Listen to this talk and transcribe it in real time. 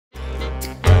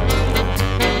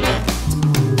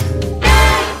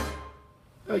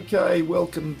Okay,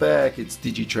 welcome back. It's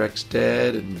Digitrax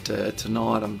Dad, and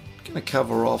tonight I'm going to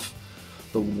cover off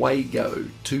the WAGO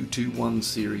 221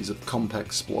 series of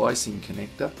compact splicing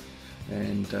connector,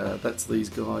 and that's these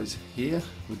guys here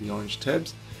with the orange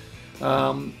tabs.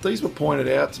 These were pointed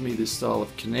out to me, this style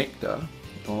of connector,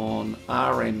 on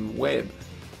RM Web.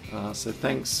 So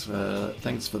thanks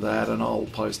for that, and I'll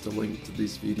post a link to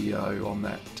this video on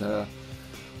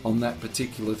that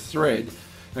particular thread.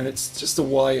 And it's just a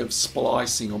way of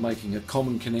splicing or making a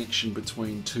common connection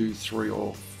between 2, 3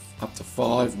 or up to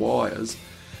 5 wires,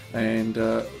 and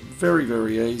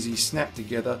very easy, snap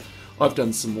together. I've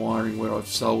done some wiring where I've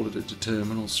soldered it to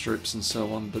terminal strips and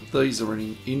so on, but these are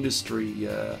an industry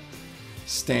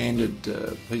standard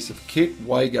piece of kit.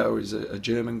 WAGO is a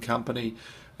German company,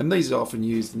 and these are often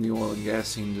used in the oil and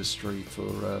gas industry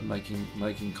for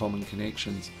making common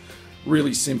connections.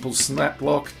 Really simple snap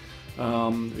lock.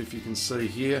 If you can see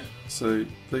here, so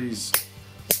these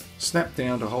snap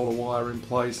down to hold a wire in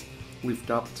place,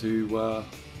 lift up to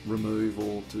remove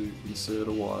or to insert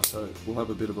a wire, so we'll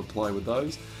have a bit of a play with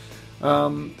those.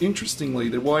 Interestingly,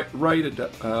 they're rated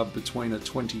between a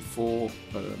 24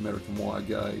 American wire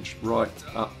gauge right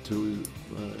up to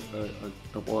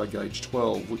a wire gauge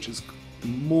 12, which is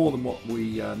more than what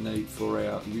we need for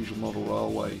our usual model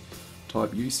railway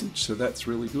type usage, so that's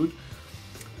really good.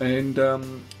 And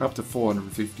up to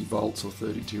 450 volts or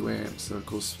 32 amps, so of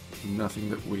course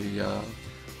nothing that we are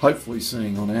hopefully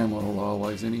seeing on our model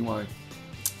railways anyway.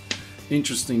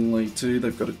 Interestingly too,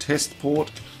 they've got a test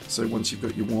port, so once you've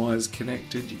got your wires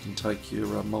connected, you can take your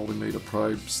multimeter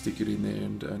probe, stick it in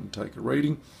there and take a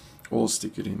reading, or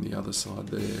stick it in the other side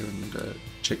there and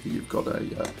check that you've got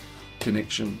a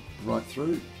connection right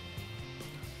through.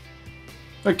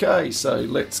 Okay, so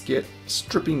let's get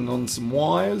stripping on some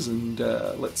wires, and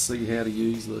let's see how to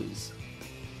use these.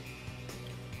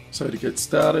 So to get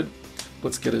started,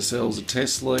 let's get ourselves a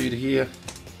test lead here,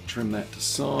 trim that to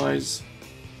size,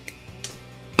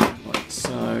 like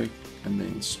so, and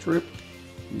then strip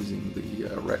using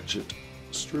the ratchet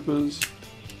strippers,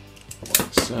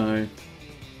 like so.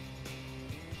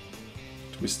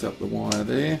 Twist up the wire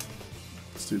there.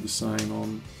 Let's do the same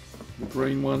on the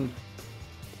green one.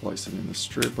 Place it in the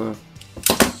stripper,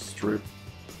 strip,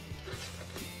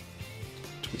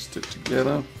 twist it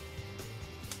together.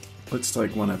 Let's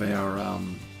take one of our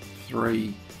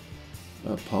 3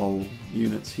 pole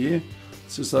units here.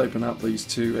 Let's just open up these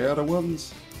 2 outer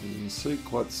ones. As you can see,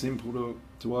 quite simple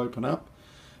to open up.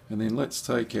 And then let's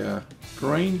take our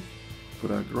green,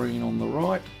 put our green on the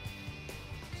right,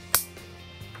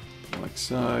 like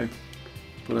so.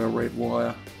 Put our red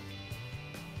wire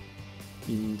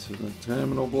into the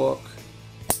terminal block,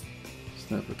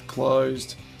 snap it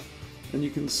closed, and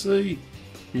you can see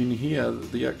in here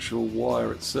the actual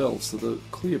wire itself, so the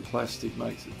clear plastic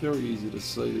makes it very easy to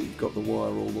see that you've got the wire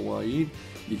all the way in.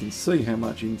 You can see how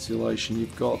much insulation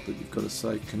you've got, that you've got a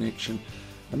safe connection,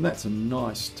 and that's a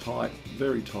nice tight,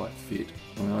 very tight fit.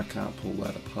 I mean, I can't pull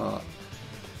that apart.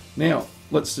 Now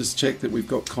let's just check that we've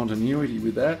got continuity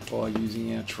with that by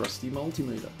using our trusty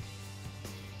multimeter.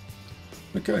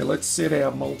 Okay, let's set our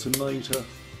multimeter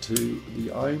to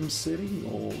the ohm setting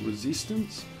or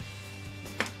resistance,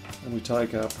 and we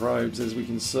take our probes. As we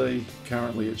can see,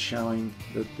 currently it's showing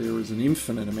that there is an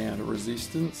infinite amount of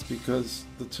resistance because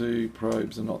the 2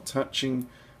 probes are not touching.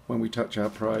 When we touch our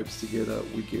probes together,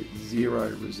 we get 0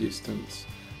 resistance,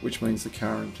 which means the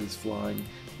current is flowing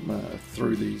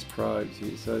through these probes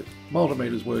here. So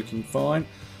multimeter's working fine.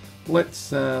 Let's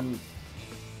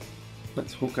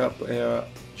hook up our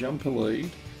jumper lead,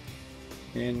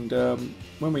 and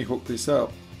when we hook this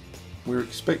up, we're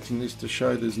expecting this to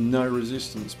show there's no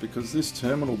resistance because this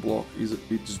terminal block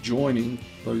it's joining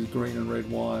those green and red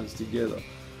wires together.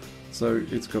 So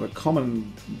it's got a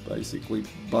common basically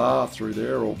bar through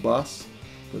there, or bus,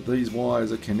 that these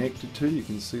wires are connected to. You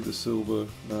can see the silver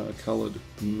coloured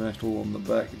metal on the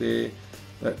back there.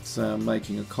 That's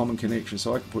making a common connection,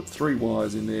 so I can put 3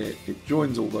 wires in there. It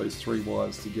joins all those 3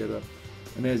 wires together,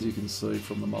 and as you can see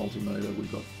from the multimeter,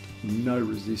 we've got no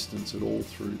resistance at all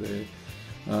through there,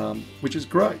 which is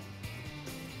great.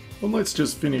 Well, let's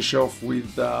just finish off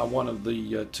with one of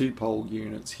the 2-pole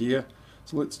units here.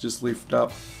 So let's just lift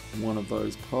up one of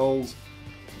those poles.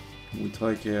 We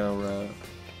take our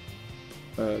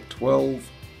 12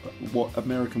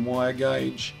 American wire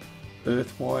gauge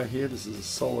earth wire here. This is a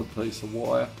solid piece of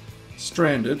wire,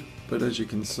 stranded, but as you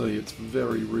can see, it's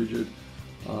very rigid.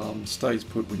 Stays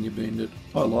put when you bend it.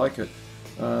 I like it.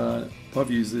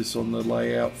 I've used this on the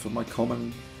layout for my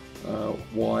common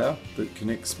wire that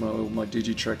connects my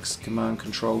Digitrax command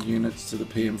control units to the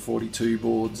PM42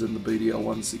 boards and the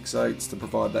BDL168s to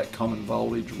provide that common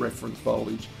voltage, reference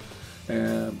voltage,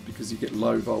 because you get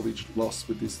low voltage loss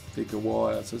with this thicker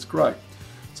wire, so it's great.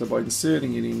 So by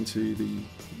inserting it into the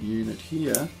unit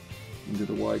here, into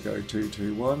the WAGO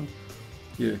 221,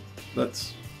 yeah,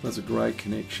 that's a great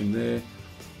connection there.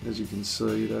 As you can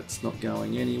see, that's not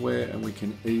going anywhere, and we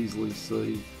can easily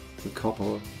see the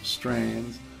copper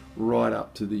strands right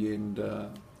up to the end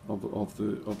of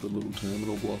the little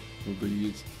terminal block of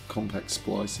these compact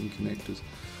splicing connectors.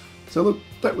 So look,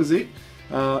 that was it.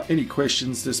 Any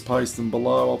questions, just post them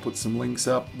below. I'll put some links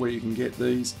up where you can get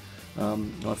these.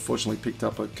 I fortunately picked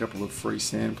up a couple of free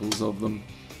samples of them.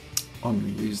 I'm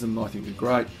going to use them. I think they're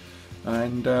great.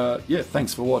 And yeah,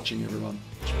 thanks for watching, everyone.